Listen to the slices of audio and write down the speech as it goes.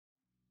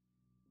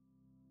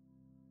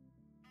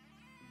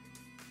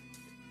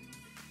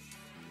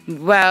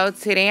Well,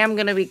 today I'm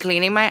going to be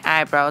cleaning my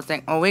eyebrows,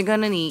 and all we're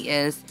going to need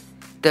is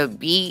the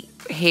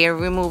Veet hair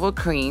removal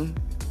cream,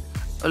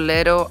 a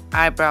little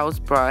eyebrows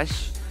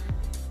brush,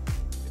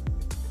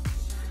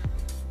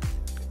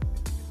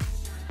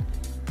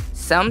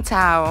 some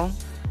towel,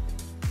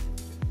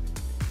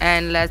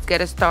 and let's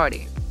get it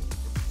started.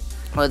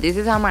 Well, this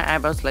is how my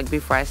eyebrows look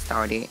before I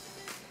started.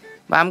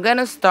 But I'm going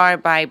to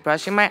start by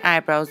brushing my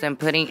eyebrows and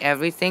putting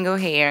every single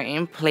hair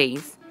in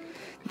place.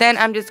 Then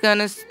I'm just going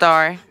to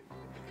start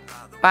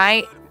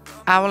by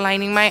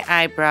outlining my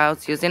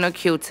eyebrows using a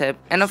Q-tip,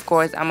 and of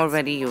course I'm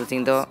already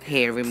using the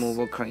hair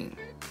removal cream.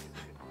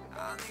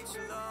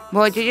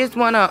 But you just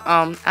want to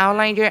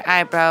outline your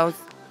eyebrows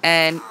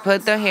and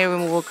put the hair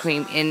removal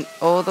cream in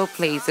all the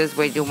places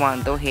where you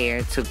want the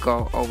hair to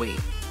go away.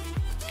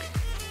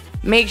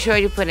 Make sure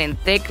you put in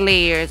thick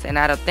layers and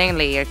not a thin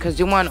layer, because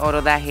you want all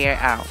of that hair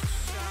out.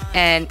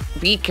 And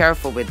be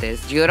careful with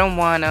this. You don't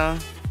want to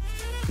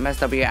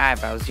mess up your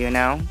eyebrows, you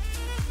know?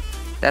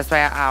 That's why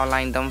I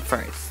outlined them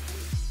first.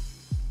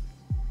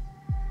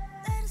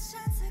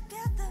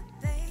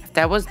 After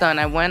that was done,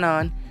 I went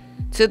on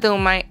to do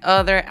my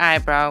other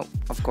eyebrow.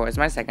 Of course,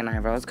 my second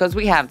eyebrows, because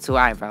we have two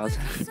eyebrows.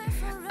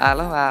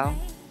 LOL.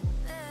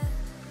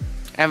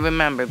 And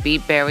remember, be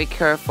very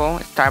careful.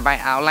 Start by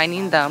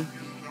outlining them,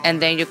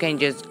 and then you can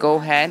just go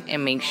ahead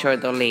and make sure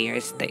the layer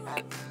is thick,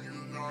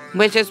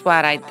 which is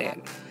what I did.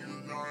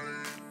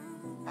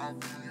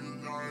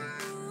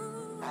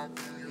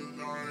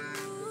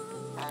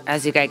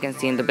 As you guys can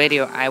see in the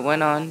video, I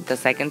went on the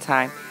second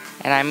time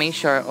and I made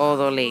sure all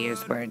the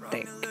layers were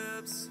thick.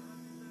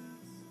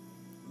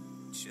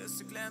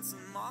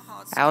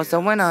 I also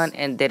went on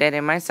and did it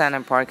in my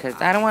center part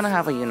because I don't want to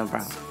have a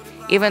unibrow.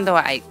 Even though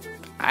I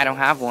don't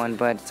have one,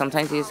 but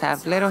sometimes you just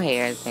have little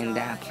hairs in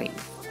that place.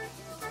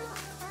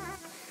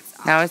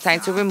 Now it's time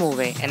to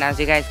remove it, and as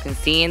you guys can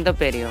see in the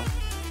video,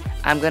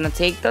 I'm going to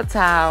take the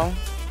towel,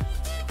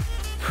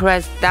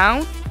 press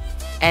down,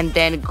 and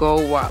then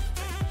go up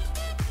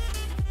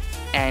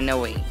and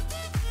away.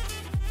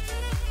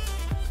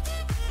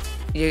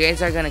 You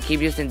guys are going to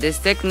keep using this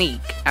technique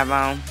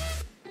around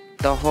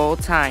the whole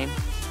time,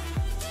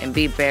 and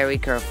be very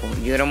careful.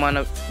 You don't want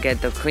to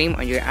get the cream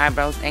on your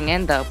eyebrows and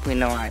end up with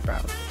no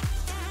eyebrows.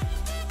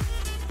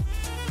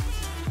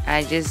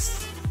 I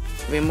just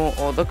remove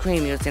all the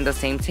cream using the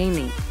same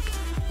technique.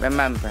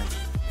 Remember,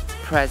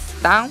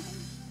 press down,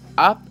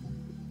 up,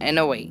 and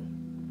away.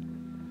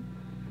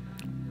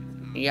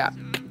 Yup,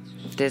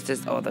 this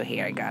is all the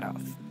hair I got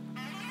off.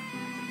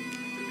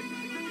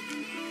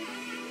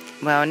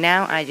 Well,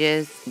 now I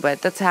just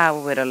wet the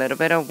towel with a little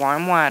bit of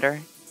warm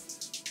water.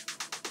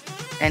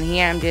 And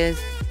here I'm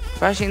just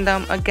brushing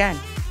them again.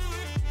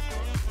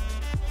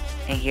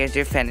 And here's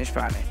your finished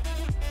product.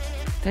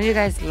 Don't you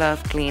guys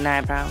love clean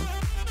eyebrows?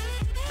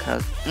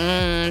 Because,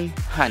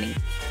 honey,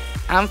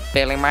 I'm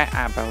feeling my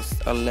eyebrows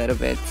a little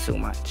bit too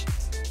much.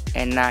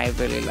 And I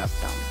really love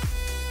them.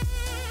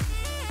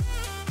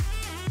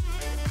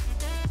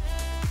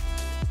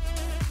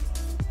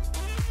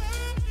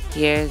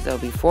 Here's the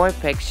before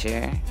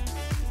picture.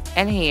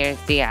 And here's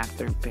the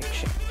after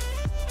picture.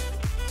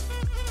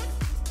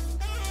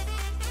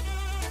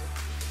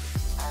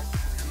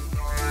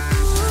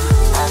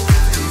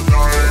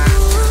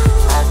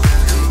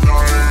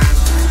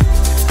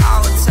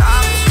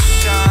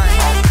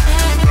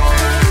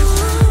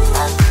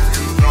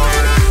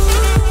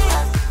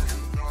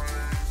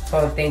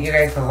 So thank you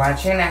guys for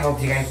watching. I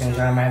hope you guys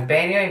enjoyed my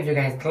video. If you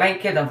guys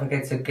like it, don't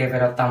forget to give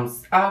it a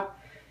thumbs up,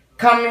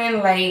 comment,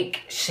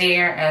 like,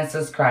 share, and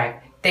subscribe.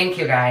 Thank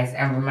you guys,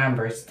 and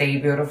remember, stay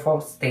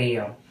beautiful, stay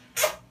you.